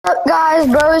up, guys?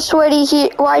 Bro Sweaty here,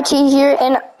 YT here,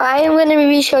 and I am going to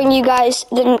be showing you guys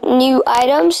the new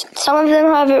items. Some of them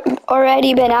have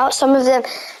already been out. Some of them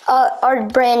are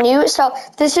brand new. So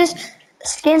this is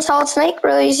Skin Solid Snake,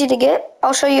 really easy to get.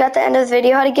 I'll show you at the end of the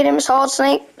video how to get him. Solid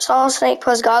Snake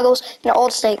plus goggles, and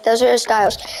Old Snake. Those are his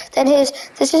styles. Then this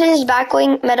is his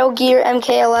Backwing Metal Gear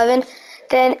MK11.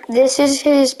 Then this is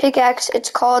his pickaxe. It's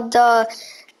called the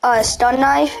Stun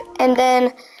Knife, and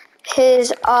then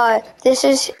his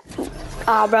his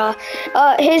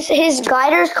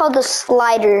glider is called the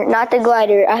Slider, not the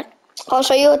Glider. I'll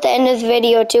show you at the end of the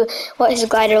video too what his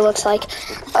glider looks like.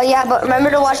 Yeah, but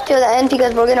remember to watch till the end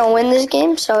because we're gonna win this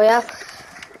game. So yeah.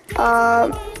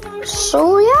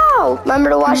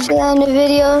 Remember to watch till the end of the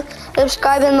video,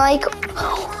 subscribe and like,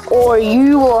 or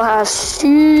you will have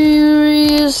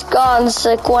serious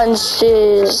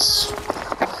consequences.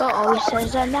 Oh, always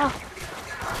says that now.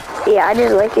 Yeah, I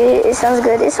just like it. It sounds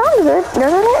good. It sounds good, doesn't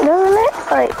it? Doesn't it?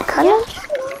 Like, kind of.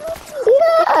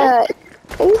 Yeah,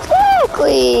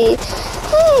 exactly.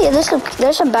 Hey,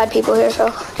 there's some bad people here, so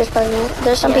just by me.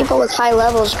 There's some people with high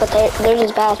levels, but they're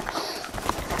just bad.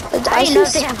 I didn't know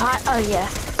they have hot. Oh yeah.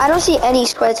 I don't see any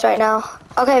squids right now.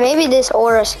 Okay, maybe this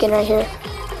aura skin right here.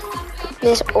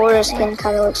 This aura skin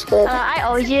kind of looks good. I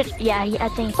always use. Yeah, I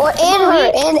think. Well, and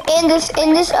her, and this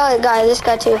guy, this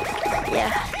guy too.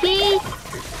 Yeah.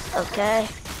 Okay.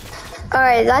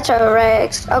 Alright, that's a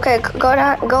Rex. Okay, go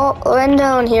run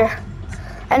down here.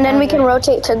 And then we can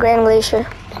rotate to Grand Glacier.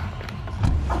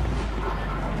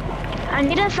 I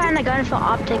need to find the gun for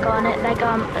optic on it, like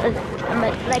a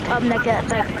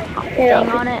thing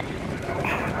on it.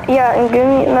 Yeah, and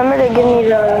remember to give me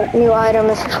the new item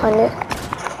if you find it.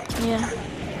 Yeah.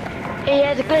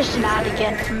 Yeah, it's glitching out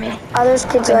again for me. Oh, there's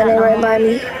kids running right by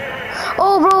me.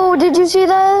 Oh, bro, did you see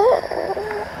that?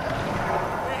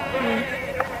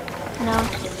 No.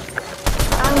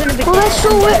 I'm gonna be. Well,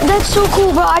 that's so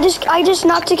cool, bro. I just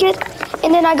knocked a kid,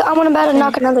 and then I'm about to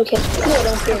knock another kid.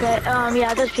 Okay.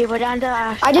 Yeah, there's people down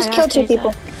there. I just killed 2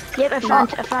 people. Yep, I found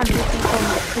 2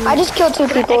 people. I just killed 2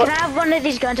 people. Can I have one of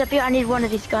these guns up here? I need one of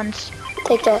these guns.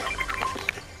 Take that.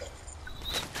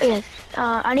 Yes.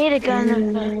 I need a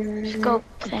gun scope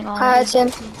thing on. Hi, it's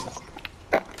in.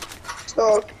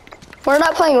 So, we're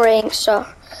not playing ranks, so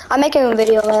I'm making a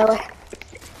video by the way.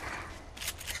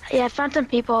 Yeah, I found some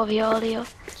people over here, Leo.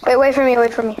 Wait for me.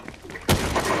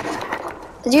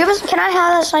 Did you can I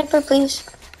have that sniper, please?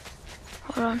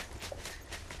 Hold on.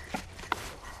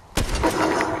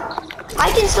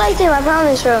 I can snipe him, I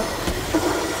promise, bro.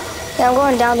 Yeah, I'm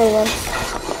going down there then.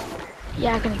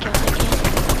 Yeah, I'm gonna kill the kid.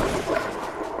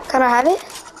 Can I have it?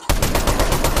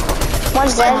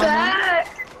 One's dead.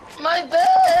 My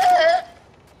bad!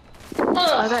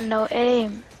 I got no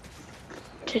aim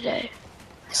today.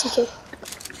 I see kid.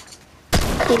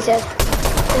 He's dead.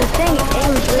 The thing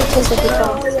aims really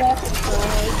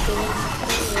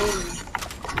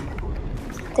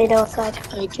They know outside.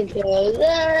 I can tell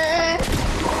that.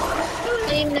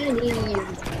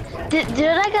 Did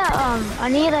I got I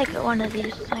need like one of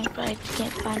these things, but I just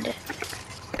can't find it.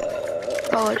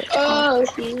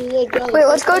 Wait,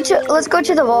 let's go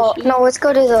to the vault. No, let's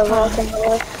go to the vault.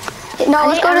 No,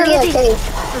 let's go to the cave.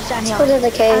 Let's go to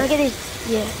the cave. I'll get these.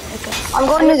 Yeah, okay. I'm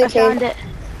going to the cave. Found it.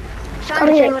 Found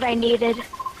the thing what I needed.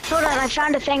 Hold on, I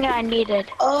found a thing that I needed.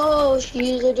 Oh,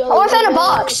 she's a Oh, I found a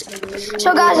box.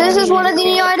 So guys, this is one of the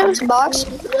new items. Box.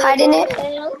 Hide in it.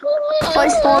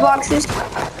 Place 4 boxes.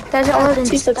 There's only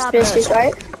 2 suspicious,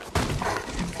 right?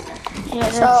 Yeah,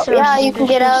 so yeah, you can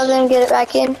get out of them, get it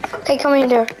back in. Okay, come in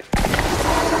here.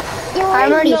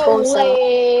 I'm already full, so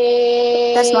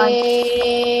that's mine.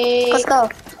 Let's go.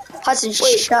 Hudson,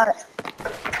 shut it.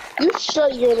 You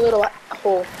shut your little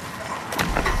hole.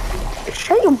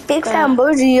 Shut your big fat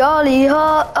bougie, Ollie,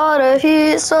 hot out of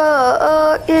here,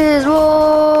 so is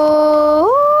war.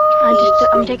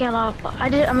 I'm taking a lot of.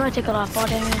 I'm gonna take a lot of fall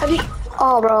damage.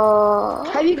 Oh, bro.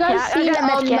 Have you guys seen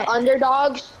the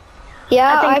Underdogs?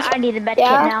 Yeah, I need a medkit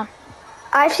now.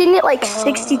 I've seen it like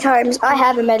 60 times. I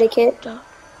have a medikit.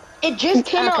 It just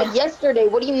came out yesterday.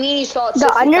 What do you mean you saw it? The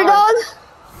Underdog?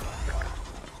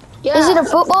 Yeah. Is it a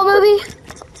football movie?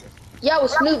 Yeah,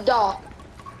 with Snoop Dogg.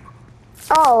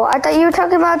 Oh, I thought you were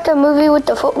talking about the movie with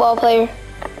the football player.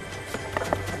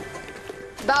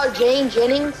 About Jane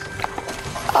Jennings?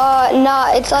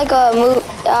 No, it's like a movie.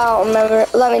 I don't remember.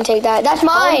 Let me take that. That's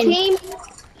mine. Home team?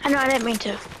 I know, I didn't mean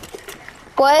to.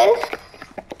 What?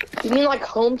 You mean like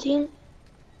home team?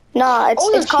 No,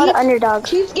 it's called Underdog.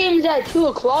 Chiefs game is at 2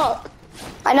 o'clock.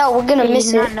 I know, we're gonna miss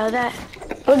it. Did not know that.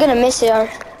 We're gonna miss it.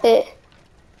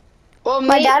 Well,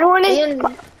 my dad wanted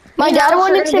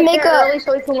to make a. early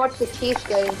so we can watch the Chiefs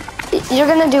game. You're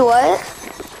gonna do what?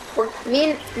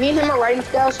 Me and him are riding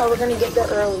together, so we're gonna get there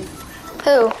early.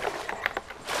 Who?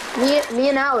 Me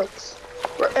and Alex.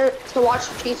 We're to watch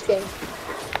the Chiefs game.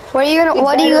 What are you gonna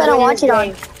watch it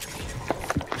on?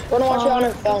 We're gonna watch it on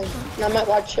our phone. And I might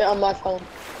watch it on my phone.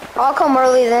 I'll come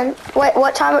early then. Wait,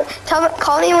 what time?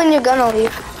 Call me when you're gonna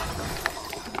leave.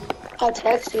 I'll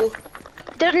text you.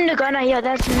 There's Nagana, yeah,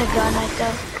 that's Nagana,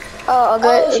 though. Oh,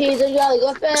 good. Oh, she's a jolly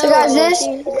good fan. So guys,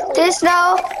 this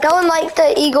now, no one liked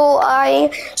the eagle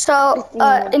eye, so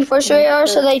in Force Radar,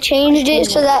 so they changed it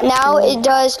so that now it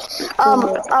does a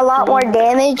lot more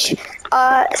damage.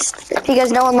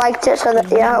 Because no one liked it, so that,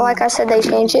 yeah, like I said, they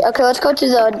changed it. Okay, let's go to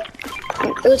the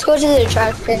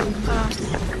track pit.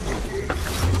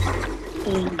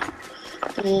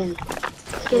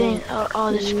 Getting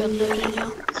all this good loot,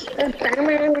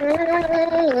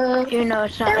 you know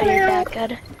it's not really that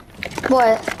good.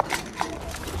 What?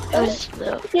 It was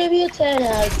low. Give you 10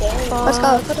 out of 10. Let's go.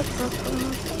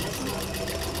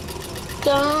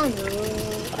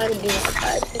 I do not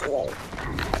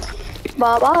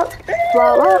buy Baba.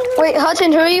 Wait,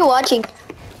 Hudson, who are you watching?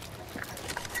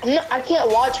 No, I can't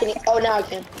watch any. Oh, now I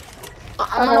can.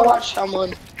 I'm gonna watch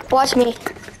someone. Watch me.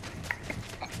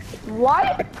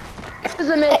 What? This is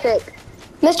a mythic.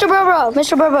 Mr.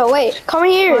 Burbo, wait, come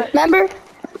here, What? remember?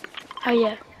 Oh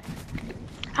yeah.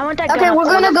 I want that Okay, gun. we're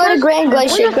gonna go to Grand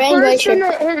Glacier,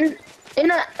 In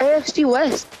the AFC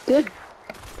West. Good.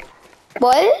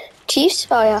 What? Chiefs?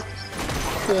 Oh yeah.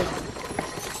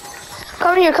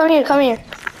 Come here.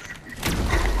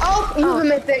 Oh, you have a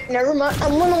mythic. Never mind.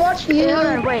 I'm gonna watch you. Hold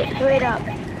on, wait up.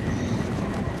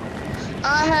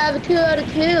 I have a 2 out of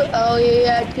 2. Oh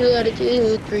yeah, 2 out of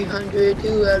 2. 300,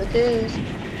 2 out of 2s.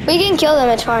 We can kill them,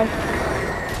 it's fine.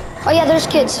 Oh yeah, there's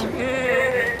kids.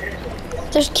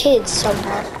 There's kids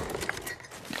somehow.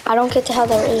 I don't get to how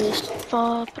there is.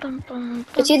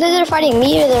 It's either they're fighting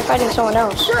me or they're fighting someone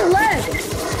else. They're left.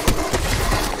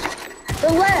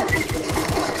 They're left.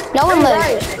 No one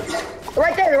left.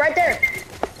 Right there, right there.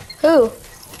 Who?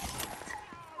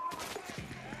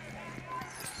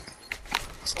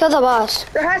 Let's kill the boss.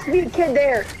 There has to be a kid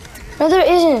there. No, there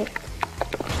isn't.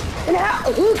 And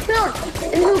who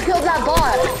killed that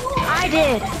bot? I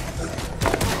did.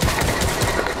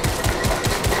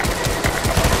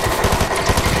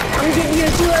 I'm giving you a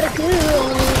 2 out of 2.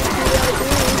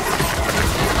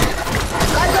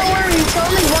 God, don't worry, it's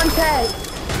only one tag.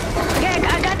 Okay, I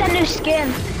got that new skin.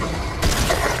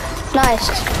 Nice.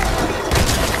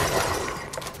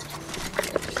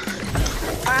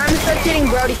 I'm gonna start hitting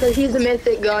Brody because he's a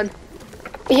mythic gun.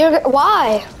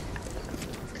 Why?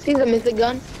 He's a mythic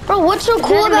gun. Bro, what's so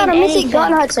cool doesn't about a mean mythic anything.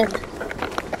 gun, Hudson?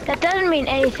 That doesn't mean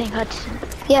anything, Hudson.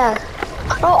 Yeah.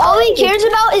 Bro, all he cares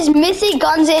about is mythic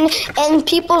guns and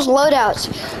people's loadouts.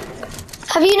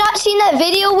 Have you not seen that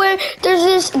video where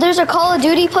there's a Call of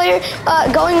Duty player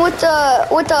going with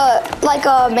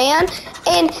a man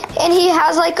and he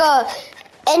has like a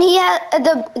and he has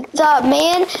the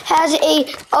man has a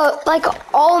like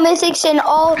all mythics and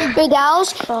all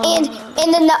medals and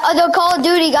then the other Call of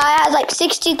Duty guy has like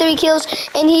 63 kills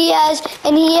and he has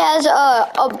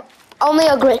only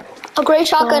a gray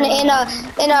shotgun and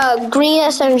a green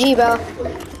SMG, bro.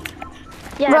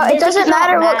 Yeah, Bro, it doesn't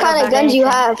matter what kind of guns you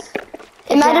have.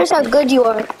 It matters how good you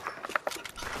are.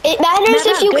 It matters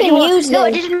if you can use them. No,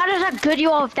 it doesn't matter how good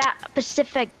you are with that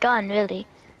specific gun, really.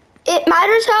 It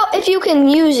matters if you can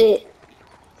use it.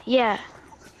 Yeah.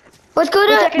 Let's go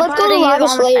to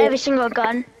Lavish later. Every single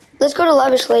gun. Let's go to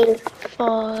Lavish later.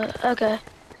 Okay.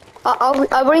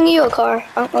 I'll bring you a car.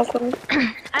 I'll come.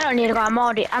 I don't need to go. I'm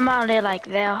already like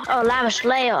there. Oh, Lavish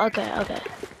layer. Okay.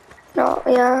 No,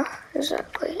 yeah,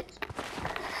 exactly.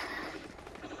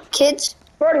 Kids.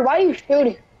 Brody, why are you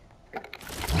shooting?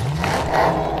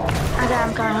 Okay,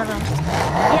 I'm coming. Hold on.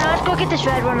 Yeah, let's go get this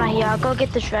red one right here. I'll go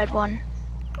get this red one.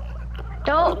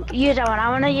 Don't use that one. I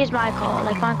want to use my car.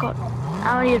 Like my car.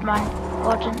 I want to use mine.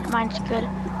 Mine's good. I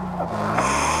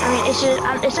mean,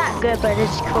 it's not good, but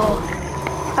it's cool.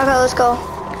 Okay, let's go.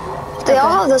 They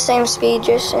all have the same speed,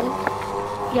 Justin.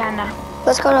 Yeah, I know.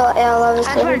 Let's go to Lavish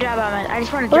I just want to later. drive by myself. I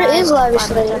just want to Where drive. is Lavish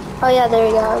by later? myself. Oh yeah, there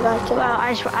we go. I got it. Well,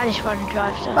 I just want to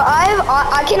drive. So. But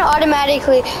I can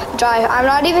automatically drive. I'm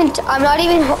not even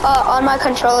on my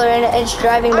controller and it's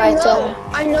driving by itself.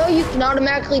 I know you can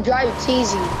automatically drive. It's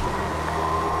easy.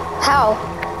 How?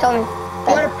 Tell me.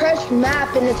 You gotta press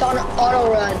map and it's on auto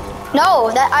run.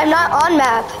 No, that I'm not on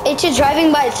map. It's just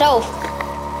driving by itself.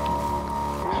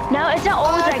 No, it's not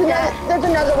always like that. There's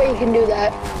another way you can do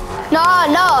that.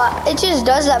 No, it just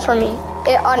does that for me.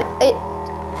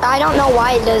 I don't know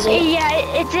why it does it. Yeah,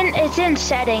 it's in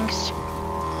settings.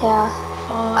 Yeah.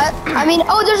 I mean,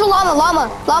 oh, there's a llama.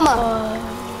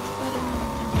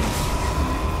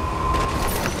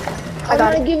 I'm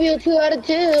got gonna it. give you a 2 out of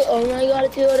 2. Oh my god, a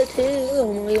 2 out of 2.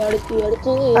 Oh my god, a 2 out of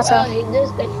 2. That's I all. hate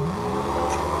this thing.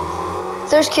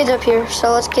 There's kids up here,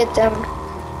 so let's get them.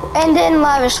 And then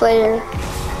Lavish later.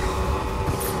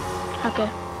 Okay.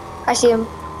 I see him.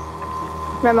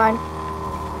 Never mind.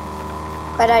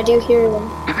 But I do hear them.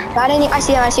 Not any. I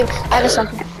see him. I see him. I have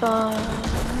something.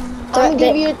 I'm gonna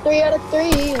give you a 3 out of 3.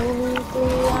 Only 3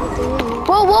 out of 3.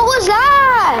 Whoa! What was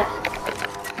that?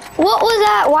 What was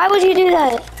that? Why would you do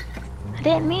that? I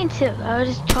didn't mean to. I was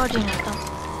just charging at them.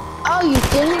 Oh, you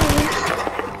didn't?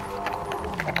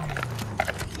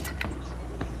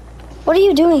 What are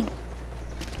you doing?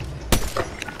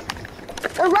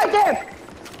 They're right there.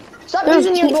 Stop There's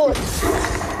using your two- bullets.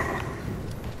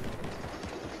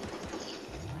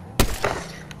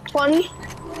 20,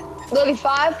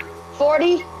 35,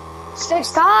 40, 60.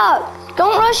 Stop!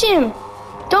 Don't rush him.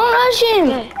 Don't rush him.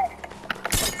 Okay.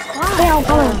 Okay, I'm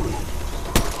coming.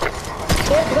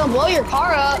 It's gonna blow your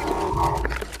car up.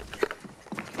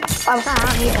 I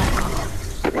don't need that.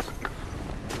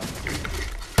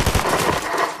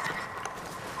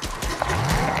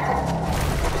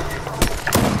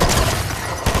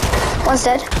 One's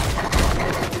dead.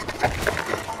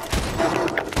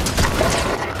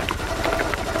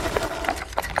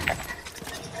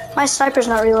 My sniper's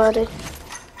not reloaded.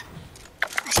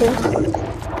 I see him.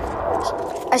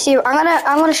 I see you. I'm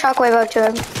gonna shockwave up to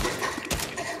him.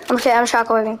 Okay, I'm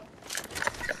shockwaving.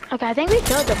 Okay, I think we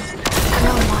killed them.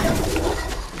 No, mind.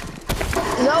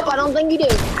 Nope, I don't think you do.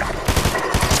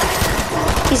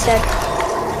 He's dead.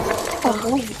 Oh,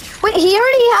 wait, he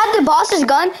already had the boss's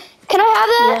gun? Can I have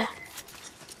that? Yeah.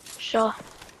 Sure.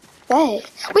 Wait,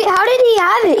 how did he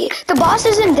have it? The boss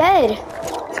isn't dead.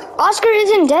 Oscar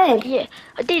isn't dead. Yeah.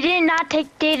 They didn't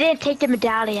take the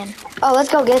medallion. Oh, let's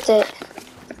go get it.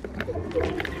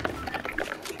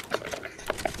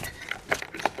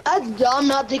 That's dumb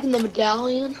not taking the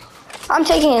medallion. I'm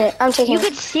taking it. I'm taking You it.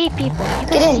 could see people. You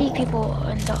Get in. could see people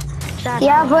in the shadow.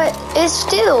 Yeah, but it's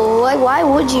still, like, why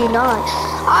would you not?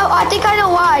 I think I know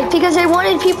why. Because they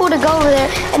wanted people to go over there,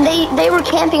 and they were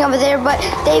camping over there, but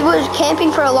they was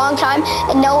camping for a long time,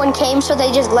 and no one came, so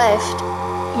they just left.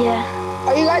 Yeah.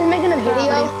 Are you guys making a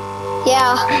video?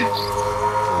 Yeah.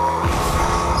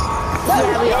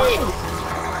 Yeah, we are.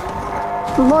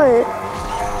 What?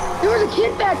 There was a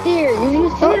kid back there. You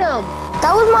just hit him.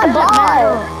 That was my Doesn't bot.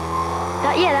 matter.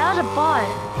 That was a bot.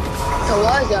 It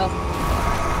was though.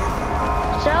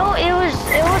 So it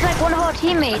was like one of our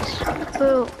teammates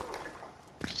who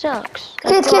sucks.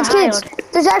 Like, Kids. who I hired.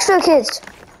 There's extra kids.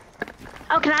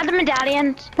 Oh, can I have the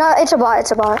medallion? No, it's a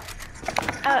bot.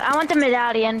 I want the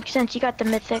medallion since you got the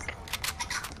mythic.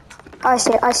 I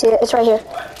see it. It's right here.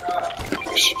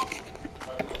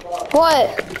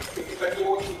 What?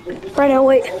 Right now,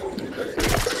 wait.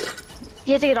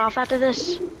 You have to get off after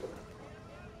this.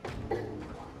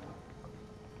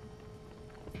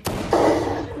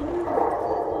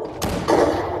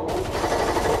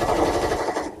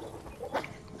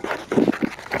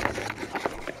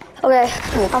 Okay,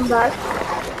 I'm back.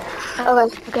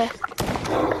 Okay. Okay.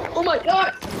 Oh my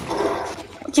god.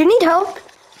 Do you need help?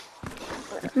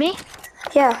 Me?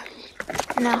 Yeah.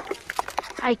 No.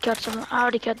 I killed someone. I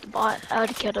already killed the bot.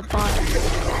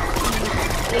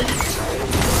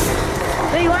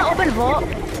 Wait, you want to open vault?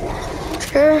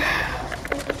 Sure.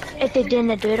 If they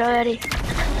didn't do it already.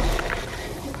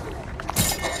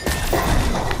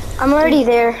 I'm already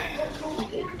there.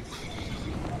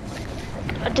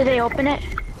 Did they open it?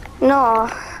 No,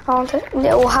 I don't think.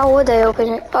 Well, how would they open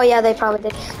it? Oh yeah, they probably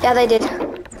did. Yeah, they did.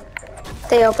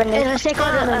 They opened Hey, it. let's take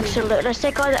all the extra loot. Let's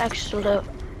take all the extra loot.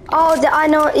 Oh, I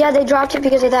know. Yeah, they dropped it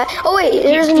because of that. Oh wait,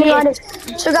 there's a new Yeah. item.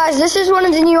 So guys, this is one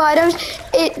of the new items.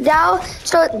 It now,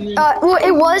 so well,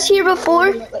 it was here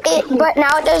before. But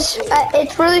now it does.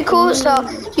 It's really cool. So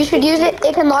you should use it.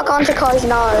 It can lock onto cars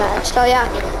and all of that. So yeah.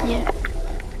 Yeah.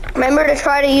 Remember to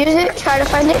try to use it. Try to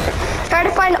find it. Try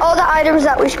to find all the items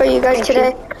that we show you guys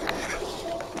today.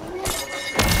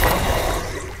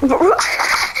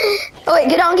 Oh wait,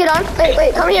 get on.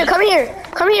 Wait, come here,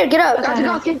 get up. Got to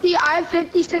go 50. I have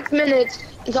 56 minutes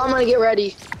until I'm gonna get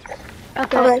ready.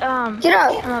 Okay. Okay. Get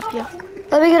up. I'm up here.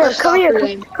 Let me get up. Let's Come stop here. the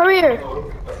game. Come here.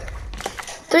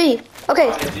 3.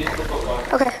 Okay.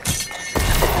 Okay.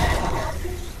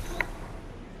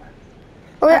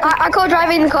 Okay, I call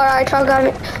driving the car. I call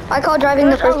driving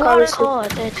the There's a first car. lot of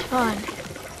cards. It's fun.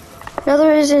 No,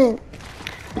 there isn't.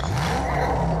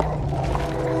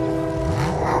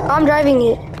 I'm driving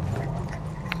it.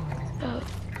 Oh.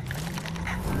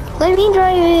 Let me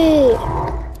drive it.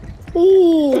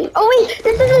 Please. Oh wait,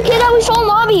 this is the kid that we saw in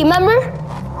lobby. Remember?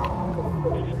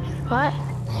 What?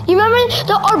 You remember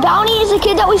our bounty is the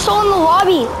kid that we saw in the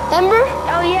lobby? Remember?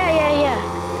 Oh yeah.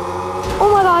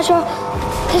 Oh my gosh,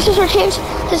 this is our chance.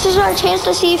 This is our chance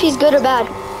to see if he's good or bad.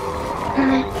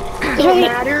 He's right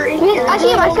here. I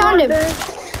see him. I found him.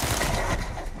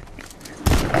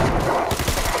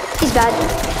 He's bad.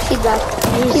 He's bad.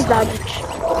 He's bad.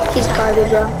 He's garbage,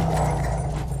 bro.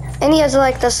 And he has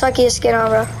like the suckiest skin on,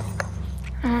 bro.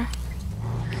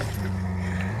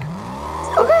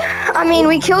 Okay. I mean,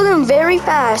 we killed him very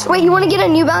fast. Wait, you want to get a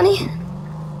new bounty?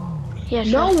 Yeah,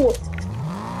 sure. No.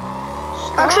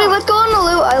 Actually, let's go on the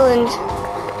loot island.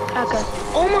 Okay.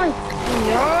 Oh my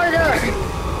god.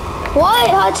 What,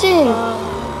 Hudson?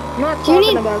 I'm not Do you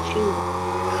talking need- about you.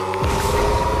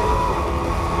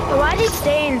 Why is he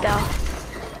staying though?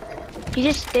 He's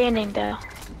just standing there.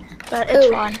 But it's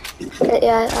Ooh. fine.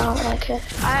 Yeah, I don't like it.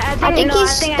 I think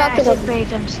he's I stuck with actually him. made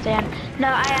him stand. No,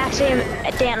 I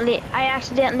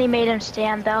accidentally made him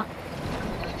stand though.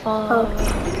 Oh.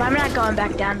 But I'm not going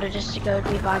back down to just to go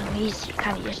revive him. He's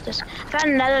kind of useless.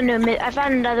 I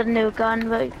found another new gun,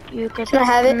 but you could. Can I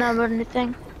have it? Another new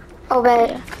thing. Oh,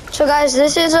 bet. So, guys,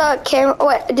 this is a camera.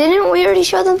 What? Didn't we already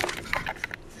show them?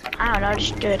 I don't know,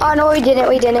 just do it. Oh, no, we didn't.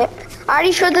 We didn't. I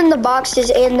already showed them the boxes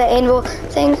and the anvil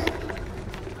thing.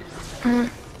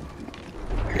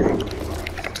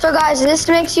 So, guys, this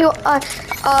makes you,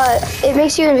 it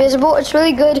makes you invisible. It's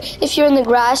really good if you're in the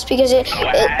grass because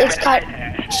it's kind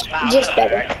just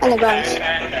better in the grass.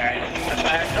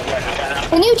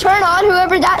 Can you turn on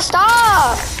whoever that?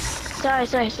 Stop! Sorry.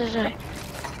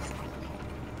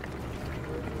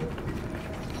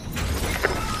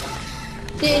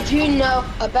 Did you know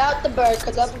about the bird?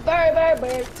 Cause I'm a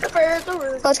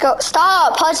bird. Let's go.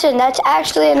 Stop, Hudson. That's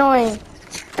actually annoying.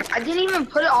 I didn't even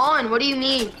put it on. What do you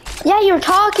mean? Yeah, you're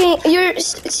talking. You're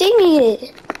singing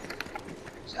it.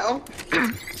 So?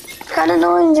 Kind of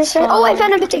annoying. Just say. Oh, I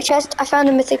found a mythic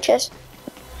chest.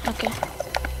 Okay.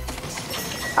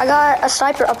 I got a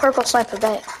sniper, a purple sniper,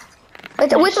 bet.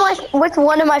 With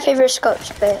one of my favorite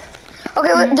scopes, bet.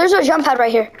 Okay, look, there's a jump pad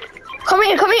right here. Come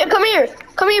here,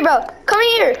 bro. Come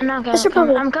here. Mr.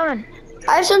 Purple. I'm coming.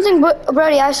 I have something,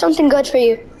 Brody. I have something good for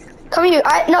you. Come here.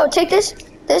 No, take this.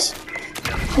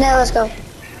 Now let's go.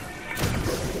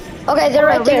 Okay, they're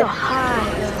right there.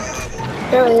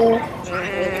 They're right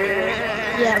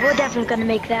there. Yeah, we're definitely gonna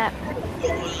make that.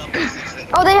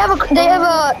 Oh, they have a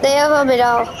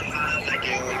medal.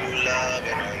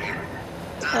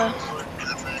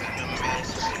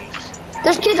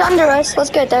 There's kids under us. Let's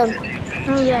get them.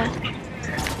 Oh yeah.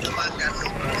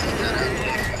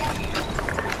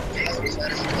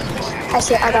 I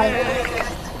see it. I got it.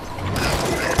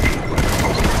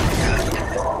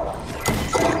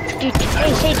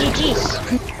 Hey, say GG's.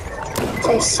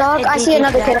 They suck. Hey, I see GG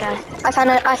another to kid.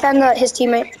 that I found his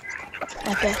teammate.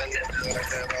 Okay.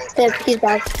 Yeah, he's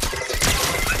bad.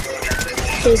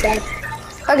 He's bad.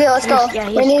 Okay, let's go.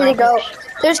 He's We need to go. garbage.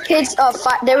 There's kids.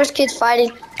 There was kids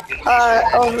fighting.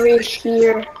 Over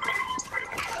here.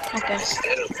 Okay.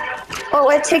 Oh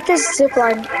wait, take this zip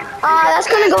line. That's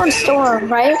gonna go in storm,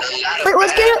 right? Wait,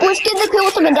 let's get the kid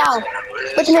with the medal.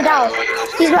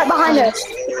 He's right behind us.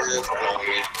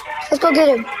 Let's go get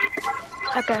him.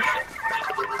 Okay.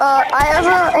 I have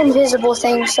an invisible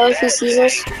thing, so if he sees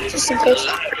us, just in case.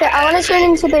 Yeah, I want to turn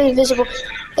into the invisible.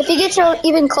 If he gets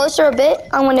even closer a bit,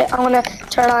 I want to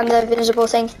turn on the invisible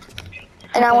thing,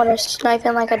 and I want to snipe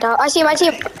him like a dog. I see him.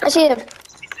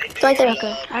 It's right there.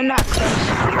 Okay. I'm not close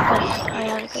because I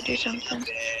gotta go do something.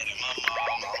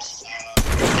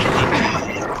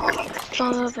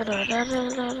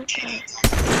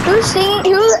 Who's singing?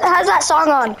 Who has that song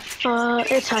on?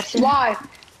 It's Hudson. Why?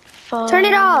 Turn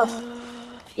it off.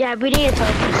 Yeah, we need to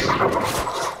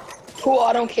focus. Cool,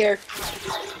 I don't care.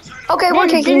 Okay, we're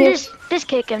kicking you. Just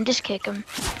kick him. Just kick him.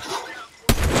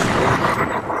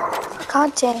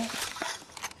 God dang.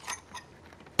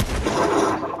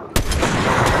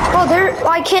 Oh,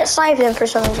 I can't snipe him for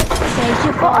some reason. Yeah, he's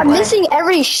too far I'm away. missing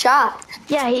every shot.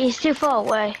 Yeah, he's too far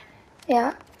away.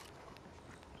 Yeah.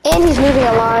 And he's moving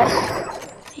a lot.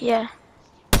 Yeah.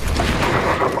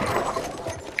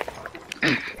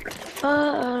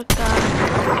 Oh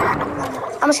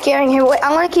God. I'm scaring him. Wait,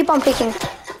 I'm gonna keep on picking.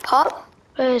 Pop?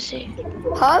 Where is he?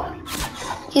 Pop?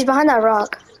 He's behind that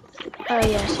rock. Oh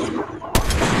yes.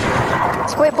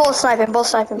 Yeah. Wait, both snipe him.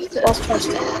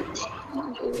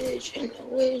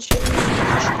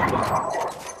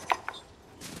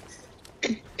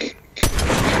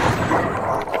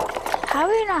 How are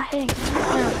we not hitting?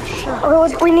 No, sure.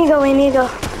 Oh, we need to go.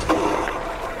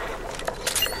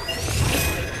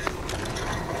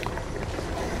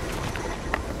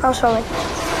 I'm sorry.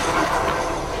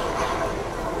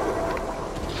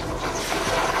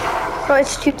 Oh,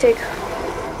 it's too thick.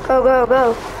 Go, go,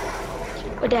 go.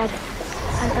 We're dead.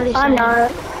 At least I'm I am.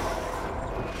 not.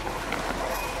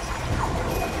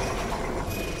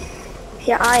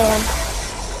 Yeah, I am.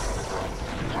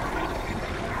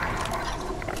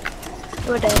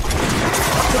 We're dead.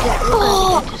 We're dead. We're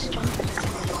gonna get this done.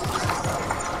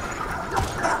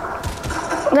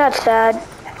 That's sad.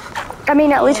 I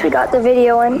mean, at least we got the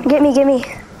video in. Get me, get me.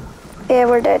 Yeah,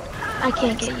 we're dead. I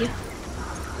can't get you.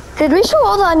 Did we show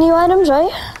all the new items,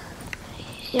 right?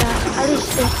 Yeah, at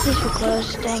least we're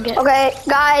close. Dang it. Okay,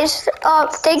 guys,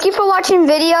 thank you for watching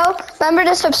video. Remember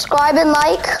to subscribe and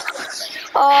like.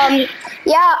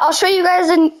 Yeah, I'll show you guys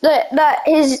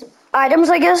his items,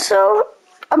 I guess so.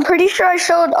 I'm pretty sure I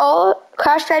showed all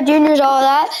Crash Pad Juniors, all of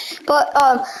that. But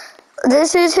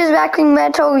this is his vacuum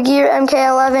Metal Gear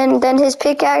MK11. Then his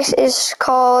pickaxe is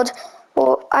called,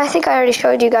 well, I think I already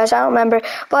showed you guys. I don't remember.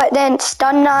 But then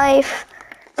stun knife.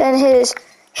 Then his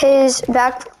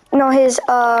glider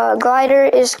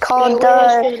is called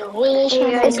the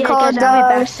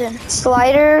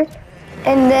slider.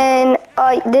 And then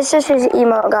this is his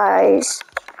emote, guys.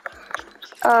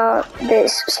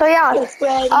 This. So yeah,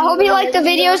 I hope you like the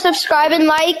video. Subscribe and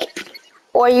like,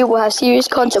 or you will have serious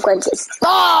consequences.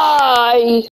 Bye!